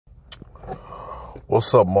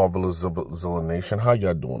What's up, Marvelous Zilla Nation? How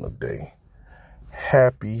y'all doing today?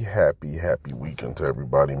 Happy weekend to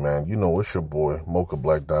everybody, man. You know, it's your boy, Mocha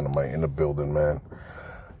Black Dynamite in the building, man.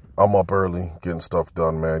 I'm up early, getting stuff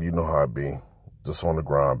done, man. You know how I be. Just on the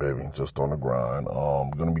grind, baby. Just on the grind.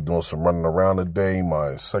 Gonna be doing some running around today.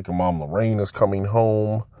 My second mom, Lorraine, is coming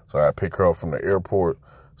home. So I pick her up from the airport,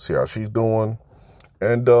 see how she's doing.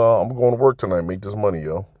 And I'm going to work tonight, make this money,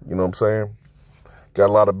 yo. You know what I'm saying? Got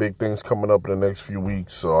a lot of big things coming up in the next few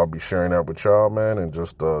weeks, so I'll be sharing that with y'all, man, and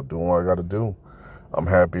just doing what I got to do. I'm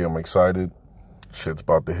happy. I'm excited. Shit's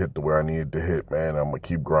about to hit the way I need it to hit, man. I'm going to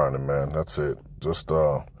keep grinding, man. That's it. Just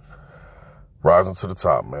rising to the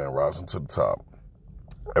top, man. Rising to the top.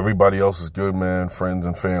 Everybody else is good, man. Friends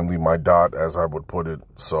and family. My dot, as I would put it.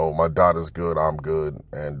 So my dot is good. I'm good.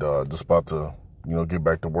 And just about to, get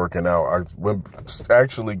back to working out. I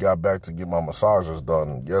actually got back to get my massages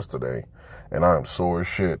done yesterday. And I am sore as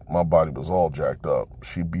shit. My body was all jacked up.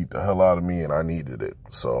 She beat the hell out of me, and I needed it.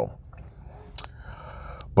 So,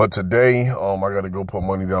 but today, I got to go put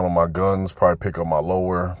money down on my guns, probably pick up my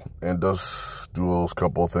lower, and just do those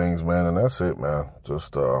couple of things, man. And that's it, man.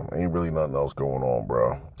 Just ain't really nothing else going on,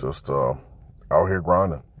 bro. Just out here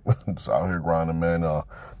grinding. Just out here grinding, man.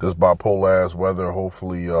 This bipolar ass weather,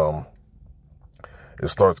 hopefully, it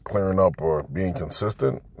starts clearing up or being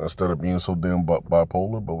consistent instead of being so damn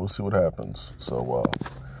bipolar, but we'll see what happens. So,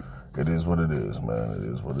 it is what it is, man.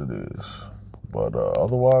 It is what it is. But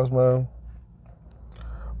otherwise, man,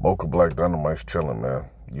 Mocha Black Dynamite's chilling, man.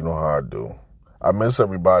 You know how I do. I miss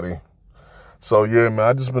everybody. So, yeah, man,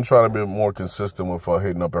 I just been trying to be more consistent with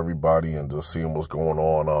hitting up everybody and just seeing what's going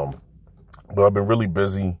on. But I've been really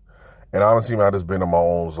busy. And honestly, man, I just been in my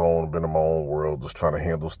own zone, been in my own world, just trying to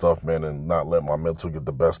handle stuff, man, and not let my mental get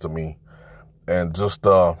the best of me. And just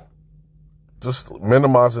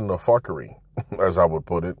minimizing the fuckery, as I would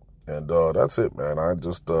put it. And that's it, man. I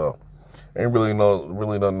just ain't really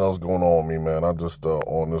nothing else going on with me, man. I'm just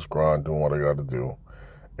on this grind, doing what I got to do.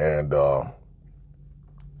 And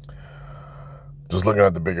just looking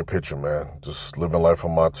at the bigger picture, man. Just living life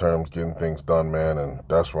on my terms, getting things done, man. And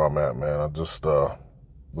that's where I'm at, man. I just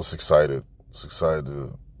excited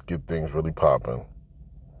to get things really popping.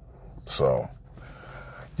 So,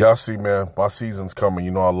 y'all see, man, my season's coming.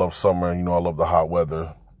 You know I love summer. You know I love the hot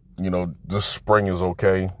weather. This spring is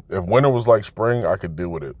okay. If winter was like spring, I could deal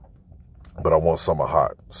with it. But I want summer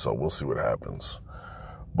hot, so we'll see what happens.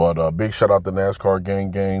 But big shout out to NASCAR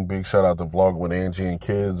Gang. Big shout out to Vlog with Angie and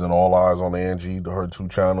Kids and All Eyes on Angie, her 2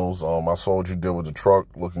 channels. I saw what you did with the truck,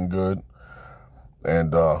 looking good.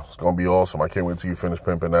 And it's going to be awesome. I can't wait till you finish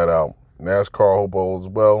pimping that out. NASCAR, hope all is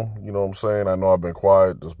well. You know what I'm saying? I know I've been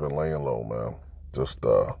quiet. Just been laying low, man. Just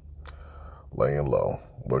laying low.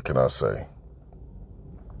 What can I say?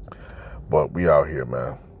 But we out here,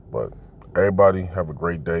 man. But everybody have a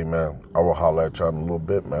great day, man. I will holler at y'all in a little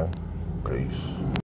bit, man. Peace.